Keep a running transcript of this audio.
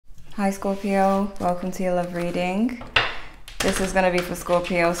Hi Scorpio, welcome to your love reading. This is going to be for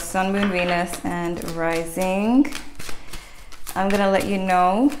Scorpio, Sun, Moon, Venus, and Rising. I'm going to let you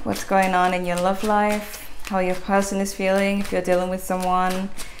know what's going on in your love life, how your person is feeling, if you're dealing with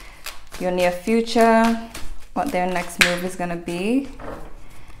someone, your near future, what their next move is going to be,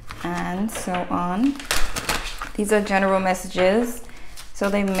 and so on. These are general messages,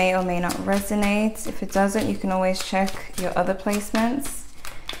 so they may or may not resonate. If it doesn't, you can always check your other placements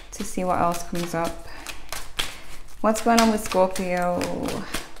to see what else comes up. What's going on with Scorpio?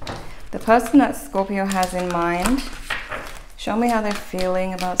 The person that Scorpio has in mind. Show me how they're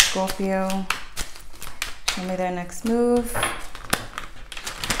feeling about Scorpio. Show me their next move.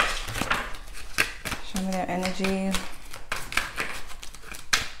 Show me their energy.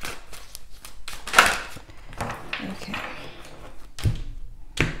 Okay.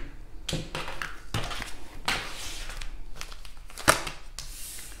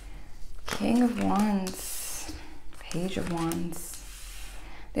 King of Wands, Page of Wands.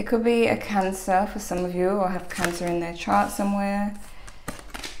 There could be a Cancer for some of you, or have Cancer in their chart somewhere.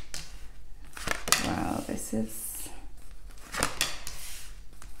 Wow, this is...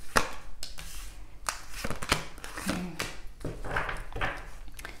 Okay.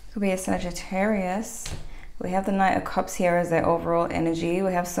 Could be a Sagittarius. We have the Knight of Cups here as their overall energy.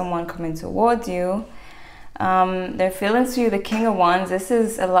 We have someone coming towards you. Their feelings for you, the King of Wands, this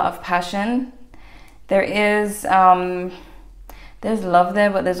is a lot of passion. There is, there's love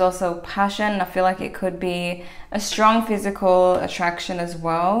there, but there's also passion. I feel like it could be a strong physical attraction as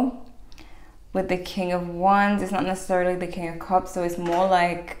well. With the King of Wands, it's not necessarily the King of Cups, so it's more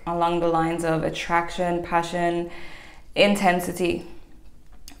like along the lines of attraction, passion, intensity.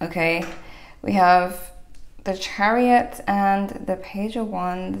 Okay, we have the Chariot and the Page of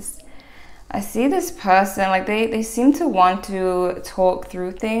Wands. I see this person, like they seem to want to talk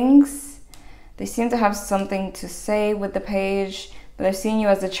through things. They seem to have something to say with the Page, but they're seeing you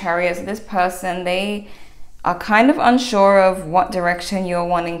as the Chariot. So this person, they are kind of unsure of what direction you're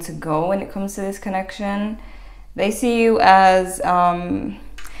wanting to go when it comes to this connection. They see you as,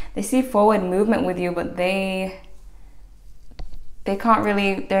 they see forward movement with you, but they can't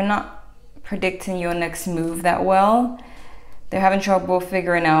really, they're not predicting your next move that well. They're having trouble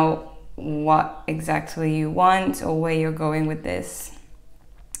figuring out what exactly you want or where you're going with this.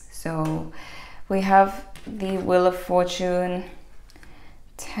 So we have the Wheel of Fortune,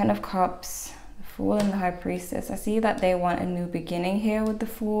 Ten of Cups, the Fool, and the High Priestess. I see that they want a new beginning here with the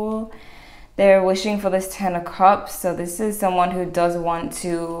Fool. They're wishing for this Ten of Cups. So this is someone who does want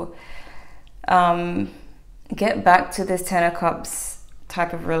to get back to this Ten of Cups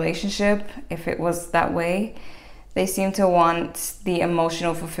type of relationship, if it was that way. They seem to want the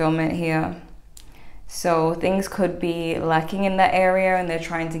emotional fulfillment here. So things could be lacking in that area and they're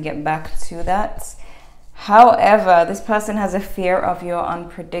trying to get back to that. However, this person has a fear of your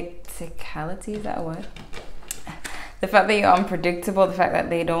unpredictability. Is that a word? The fact that you're unpredictable, the fact that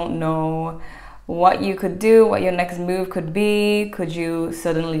they don't know what you could do, what your next move could be. Could you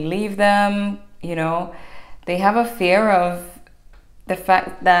suddenly leave them? You know, they have a fear of the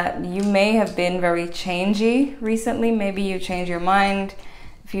fact that you may have been very changey recently. Maybe you changed your mind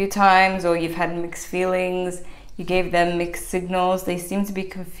a few times, or you've had mixed feelings. You gave them mixed signals. They seem to be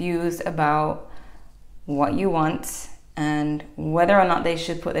confused about what you want and whether or not they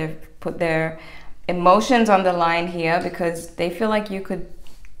should put their emotions on the line here, because they feel like you could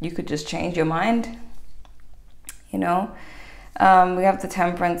just change your mind. You know, we have the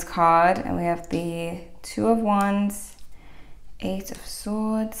Temperance card, and we have the Two of Wands, Eight of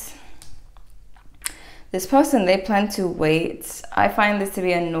Swords. This person, they plan to wait. I find this to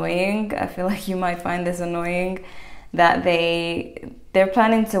be annoying. I feel like you might find this annoying, that they're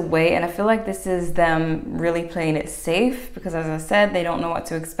planning to wait, and I feel like this is them really playing it safe, because as I said, they don't know what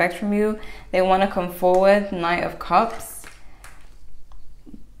to expect from you. They want to come forward, Knight of Cups,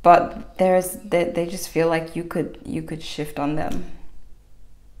 but they just feel like you could shift on them.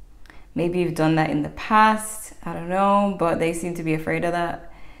 Maybe you've done that in the past, I don't know, but they seem to be afraid of that.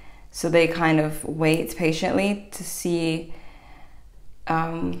 So they kind of wait patiently to see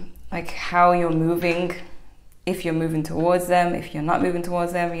like how you're moving, if you're moving towards them, if you're not moving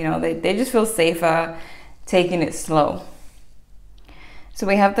towards them. You know, they just feel safer taking it slow. So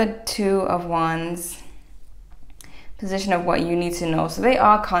we have the Two of Wands, position of what you need to know. So they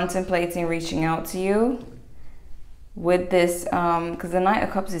are contemplating reaching out to you with this, because the Knight of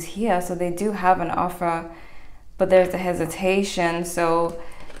Cups is here, so they do have an offer, but there's a hesitation. So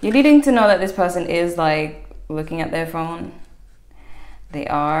you're needing to know that this person is like looking at their phone. They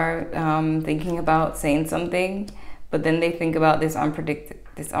are thinking about saying something, but then they think about this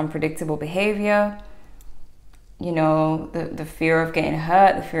this unpredictable behavior, you know, the fear of getting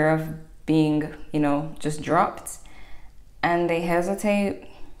hurt, the fear of being, you know, just dropped. And they hesitate.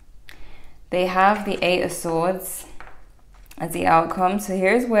 They have the Eight of Swords as the outcome. So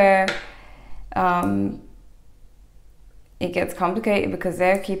here's where it gets complicated, because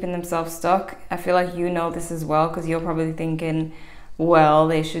they're keeping themselves stuck. I feel like you know this as well, because you're probably thinking, well,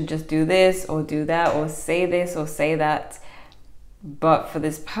 they should just do this or do that or say this or say that. But for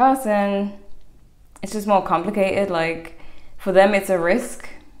this person, it's just more complicated. Like, for them, it's a risk.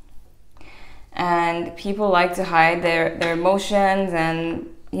 And people like to hide their emotions and,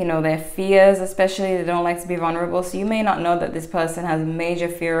 you know, their fears, especially. They don't like to be vulnerable. So you may not know that this person has a major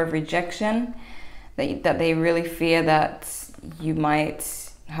fear of rejection, that they really fear that you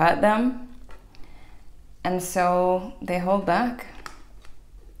might hurt them. And so they hold back.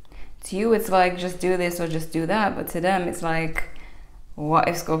 To you, it's like, just do this or just do that. But to them, it's like, what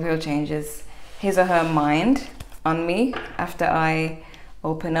if Scorpio changes his or her mind on me after I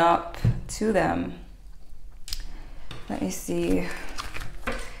open up to them? Let me see.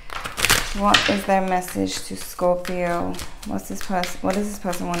 What is their message to Scorpio? What does this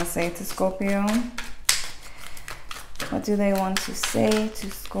person want to say to Scorpio? What do they want to say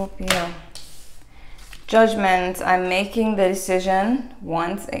to Scorpio? Judgment. I'm making the decision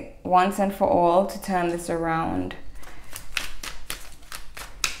once and for all to turn this around.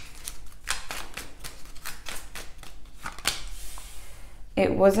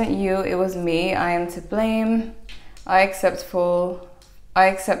 It wasn't you, it was me. I am to blame. I accept fault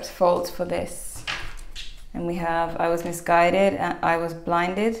for this. And we have, I was misguided, and I was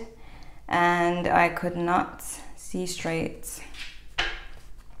blinded, and I could not see straight.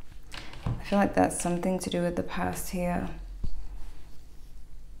 I feel like that's something to do with the past here.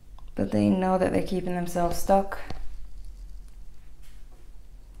 But they know that they're keeping themselves stuck.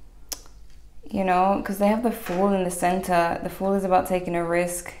 You know, because they have the Fool in the center. The Fool is about taking a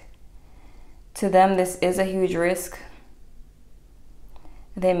risk. To them, this is a huge risk.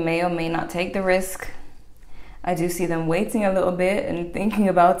 They may or may not take the risk. I do see them waiting a little bit and thinking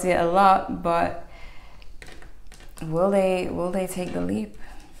about it a lot, but will they take the leap?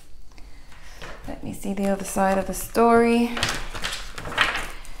 Let me see the other side of the story.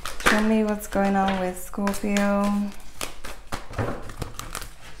 Tell me what's going on with Scorpio.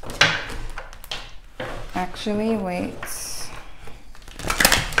 Actually, wait.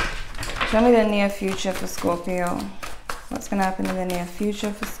 Show me the near future for Scorpio. What's going to happen in the near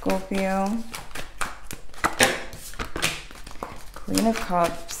future for Scorpio? Queen of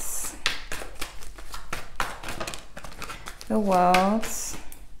Cups. The World.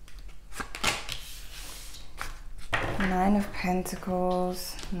 Nine of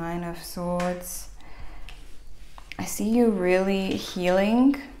Pentacles. Nine of Swords. I see you really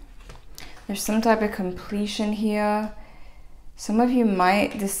healing. There's some type of completion here. Some of you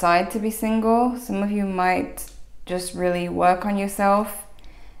might decide to be single. Some of you might just really work on yourself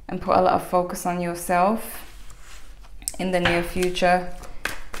and put a lot of focus on yourself in the near future.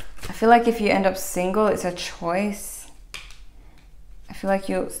 I feel like if you end up single, it's a choice. I feel like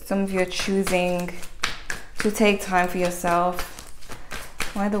some of you are choosing to take time for yourself.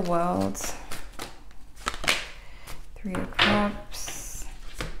 Why the World? Three of Cups.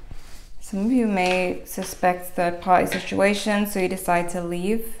 Some of you may suspect third-party situation, so you decide to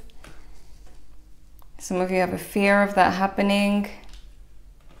leave. Some of you have a fear of that happening.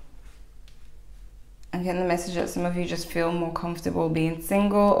 I'm getting the message that some of you just feel more comfortable being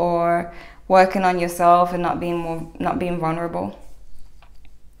single or working on yourself and not being vulnerable.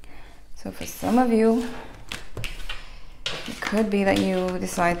 So for some of you, it could be that you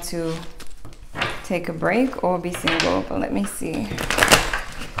decide to take a break or be single, but let me see.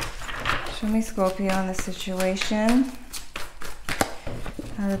 Show me Scorpio on the situation.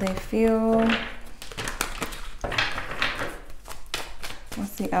 How do they feel?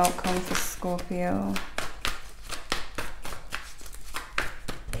 What's the outcome for Scorpio?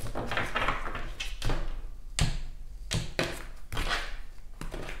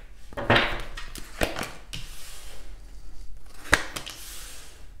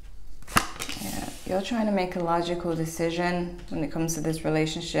 Yeah, you're trying to make a logical decision when it comes to this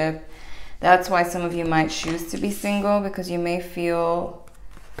relationship. That's why some of you might choose to be single, because you may feel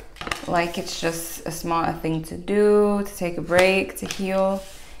like it's just a smarter thing to do, to take a break, to heal.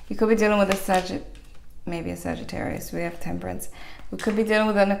 You could be dealing with maybe a Sagittarius. We have Temperance. We could be dealing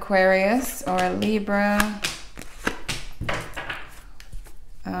with an Aquarius or a Libra.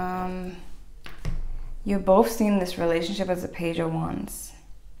 You're both seeing this relationship as a Page of Wands.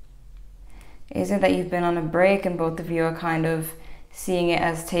 Is it that you've been on a break and both of you are kind of seeing it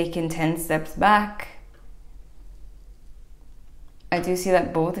as taking 10 steps back. I do see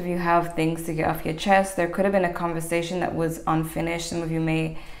that both of you have things to get off your chest. There could have been a conversation that was unfinished. Some of you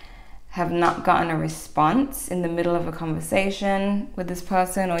may have not gotten a response in the middle of a conversation with this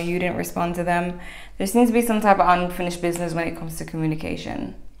person, or you didn't respond to them. There seems to be some type of unfinished business when it comes to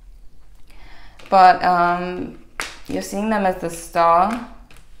communication. But you're seeing them as the star.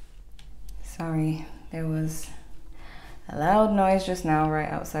 Sorry, there was a loud noise just now right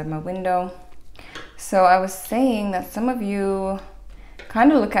outside my window. So I was saying that some of you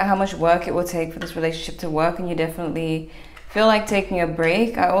kind of look at how much work it will take for this relationship to work, and you definitely feel like taking a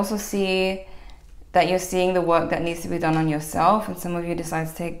break. I also see that you're seeing the work that needs to be done on yourself, and some of you decide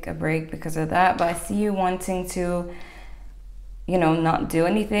to take a break because of that. But I see you wanting to, you know, not do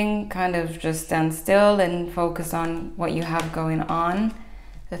anything, kind of just stand still and focus on what you have going on.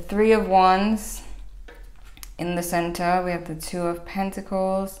 The Three of Wands in the center. We have the Two of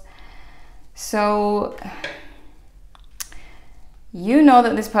Pentacles. So you know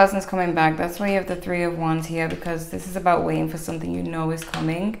that this person is coming back. That's why you have the Three of Wands here, because this is about waiting for something you know is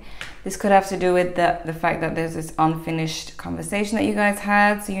coming. This could have to do with the fact that there's this unfinished conversation that you guys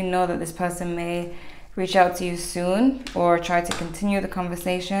had. So you know that this person may reach out to you soon or try to continue the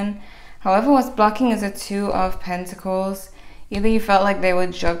conversation. However, what's blocking is a Two of Pentacles. Either you felt like they were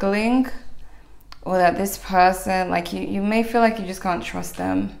juggling, or that this person, like you may feel like you just can't trust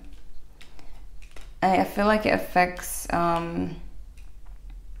them. And I feel like it affects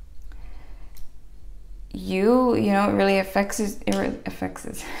you know, it really affects it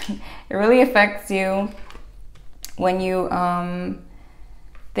really affects you when you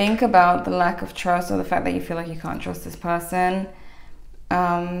think about the lack of trust, or the fact that you feel like you can't trust this person.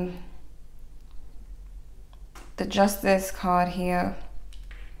 The Justice card here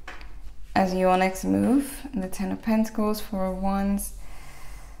as your next move, and the Ten of Pentacles, Four of Wands.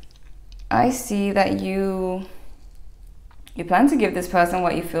 I see that you plan to give this person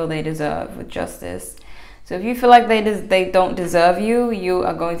what you feel they deserve with justice. So if you feel like they don't deserve you, you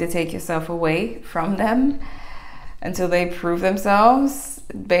are going to take yourself away from them until they prove themselves.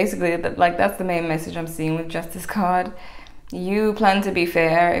 Basically, that's the main message I'm seeing with Justice card. You plan to be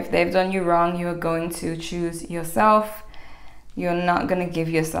fair. If they've done you wrong, you are going to choose yourself. You're not going to give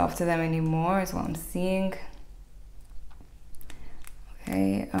yourself to them anymore, is what I'm seeing.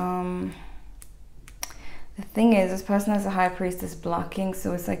 Okay. The thing is, this person has a High Priestess blocking,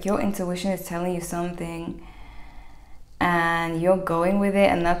 so it's like your intuition is telling you something and you're going with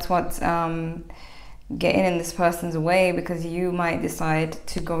it, and that's what's getting in this person's way, because you might decide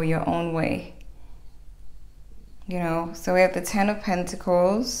to go your own way. You know, so we have the Ten of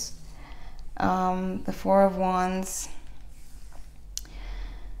Pentacles, the Four of Wands.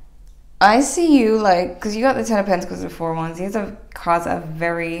 I see you like, because you got the Ten of Pentacles and the Four of Wands. These are cards that are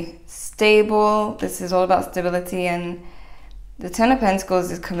very stable. This is all about stability, and the Ten of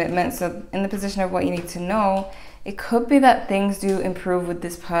Pentacles is commitment. So in the position of what you need to know, it could be that things do improve with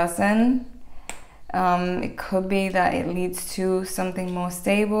this person. It could be that it leads to something more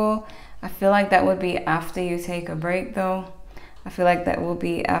stable. I feel like that would be after you take a break, though. I feel like that will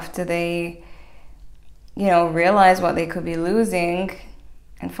be after they, you know, realize what they could be losing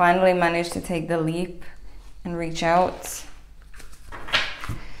and finally manage to take the leap and reach out.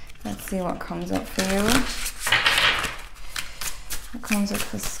 Let's see what comes up for you. What comes up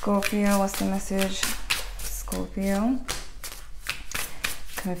for Scorpio? What's the message for Scorpio?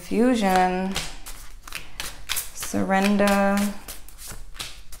 Confusion, surrender,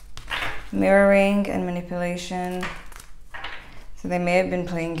 mirroring, and manipulation. So they may have been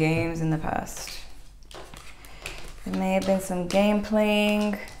playing games in the past. There may have been some game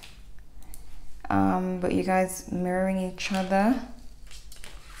playing, but you guys mirroring each other.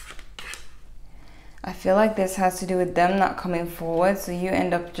 I feel like this has to do with them not coming forward, so you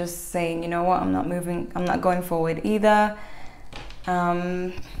end up just saying, you know what, I'm not moving, I'm not going forward either.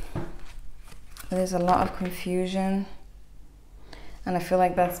 There's a lot of confusion, and I feel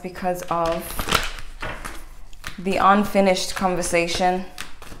like that's because of the unfinished conversation.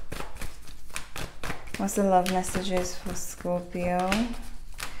 What's the love messages for Scorpio?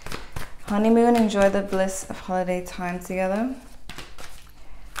 Honeymoon, enjoy the bliss of holiday time together.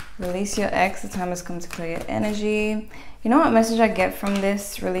 Release your ex, the time has come to clear your energy. You know what message I get from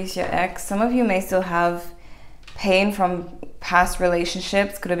this, release your ex? Some of you may still have pain from past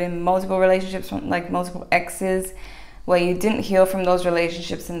relationships. Could have been multiple relationships, from like multiple exes, where you didn't heal from those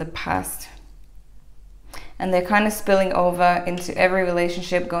relationships in the past. And they're kind of spilling over into every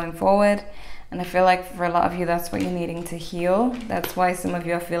relationship going forward. And I feel like for a lot of you, that's what you're needing to heal. That's why some of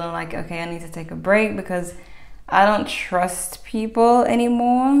you are feeling like, okay, I need to take a break because I don't trust people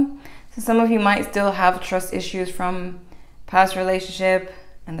anymore. So some of you might still have trust issues from past relationship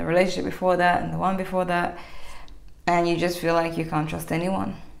and the relationship before that and the one before that, and you just feel like you can't trust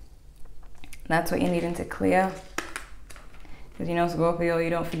anyone. That's what you're needing to clear, because you know, Scorpio, you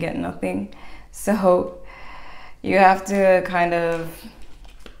don't forget nothing. So you have to kind of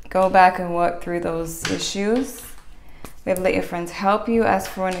go back and work through those issues. We have let your friends help you,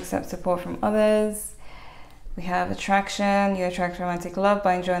 ask for and accept support from others. We have attraction, you attract romantic love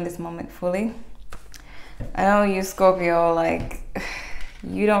by enjoying this moment fully. I know you, Scorpio, like,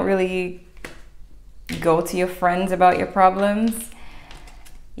 you don't really go to your friends about your problems.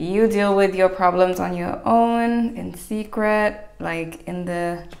 You deal with your problems on your own, in secret, like in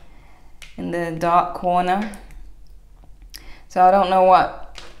the dark corner. So I don't know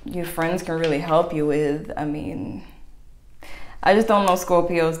what your friends can really help you with. I mean, I just don't know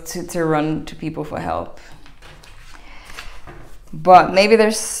Scorpios to run to people for help. But maybe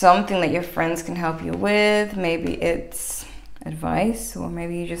there's something that your friends can help you with. Maybe it's advice, or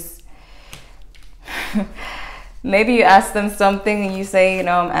maybe you just... maybe you ask them something and you say, you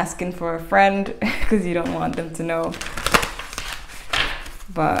know, I'm asking for a friend, because you don't want them to know.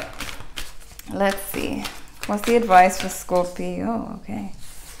 But let's see. What's the advice for Scorpio? Okay.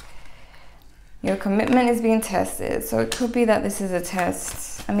 Your commitment is being tested. So it could be that this is a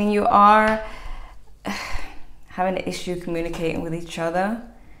test. I mean, you are having an issue communicating with each other.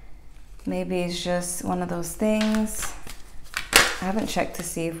 Maybe it's just one of those things. I haven't checked to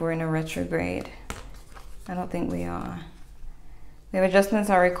see if we're in a retrograde. I don't think we are. The adjustments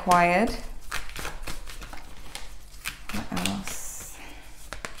are required. What else?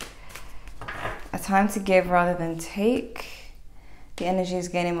 A time to give rather than take. The energy is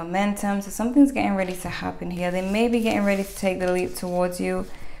gaining momentum, so something's getting ready to happen here. They may be getting ready to take the leap towards you,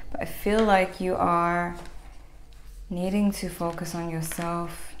 but I feel like you are needing to focus on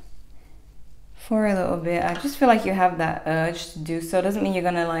yourself for a little bit. I just feel like you have that urge to do so. Doesn't mean you're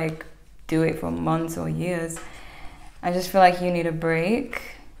gonna like do it for months or years. I just feel like you need a break.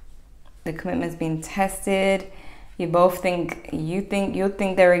 The commitment's being tested. You both think you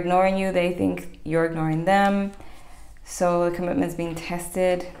think they're ignoring you, they think you're ignoring them. So the commitment's being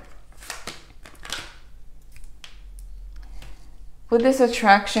tested. With this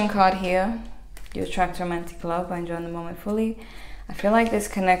attraction card here, you attract romantic love by enjoying the moment fully. I feel like this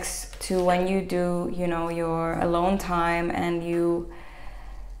connects to when you do, you know, your alone time and you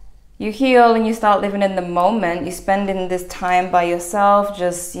heal and you start living in the moment. You're spending this time by yourself,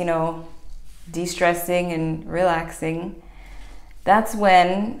 just, you know, de-stressing and relaxing. That's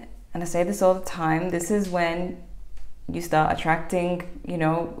when, and I say this all the time, this is when you start attracting, you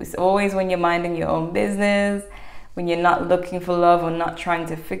know, it's always when you're minding your own business, when you're not looking for love or not trying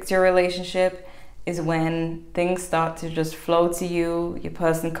to fix your relationship, is when things start to just flow to you. Your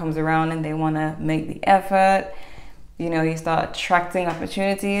person comes around and they want to make the effort. You know, you start attracting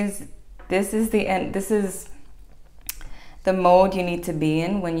opportunities. This is the end. This is the mode you need to be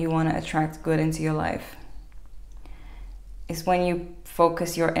in when you want to attract good into your life. It's when you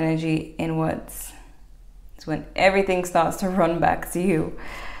focus your energy inwards. It's when everything starts to run back to you.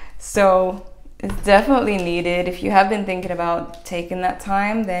 So it's definitely needed. If you have been thinking about taking that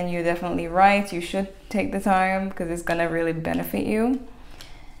time, then you're definitely right. You should take the time because it's going to really benefit you.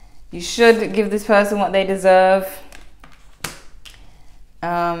 You should give this person what they deserve.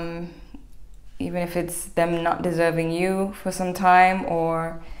 Even if it's them not deserving you for some time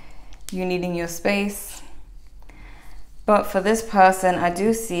or you needing your space. But for this person, I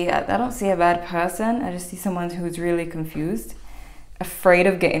don't see a bad person. I just see someone who's really confused, afraid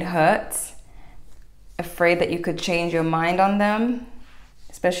of getting hurt, afraid that you could change your mind on them.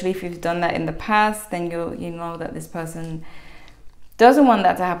 Especially if you've done that in the past, then you know that this person doesn't want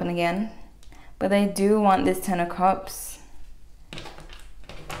that to happen again. But they do want this Ten of Cups.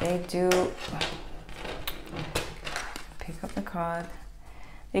 They do. Pick up the card.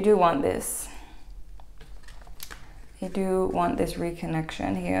 They do want this. They do want this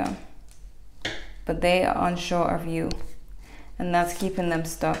reconnection here. But they are unsure of you. And that's keeping them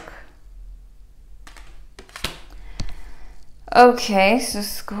stuck. Okay, so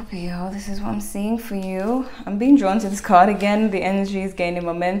Scorpio, this is what I'm seeing for you. I'm being drawn to this card again. The energy is gaining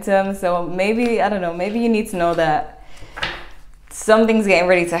momentum. So maybe, I don't know, maybe you need to know that something's getting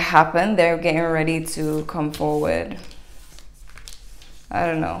ready to happen. They're getting ready to come forward. I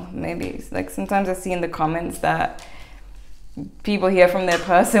don't know, maybe it's like sometimes I see in the comments that people hear from their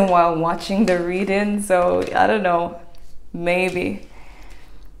person while watching the reading. So I don't know, maybe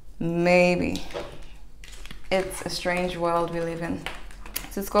it's a strange world we live in.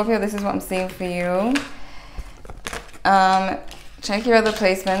 So Scorpio, this is what I'm seeing for you. Check your other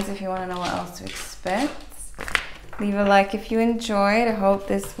placements if you want to know what else to expect. Leave a like if you enjoyed. I hope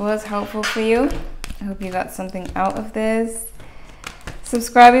this was helpful for you. I hope you got something out of this.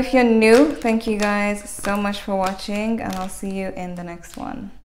 Subscribe if you're new. Thank you guys so much for watching, and I'll see you in the next one.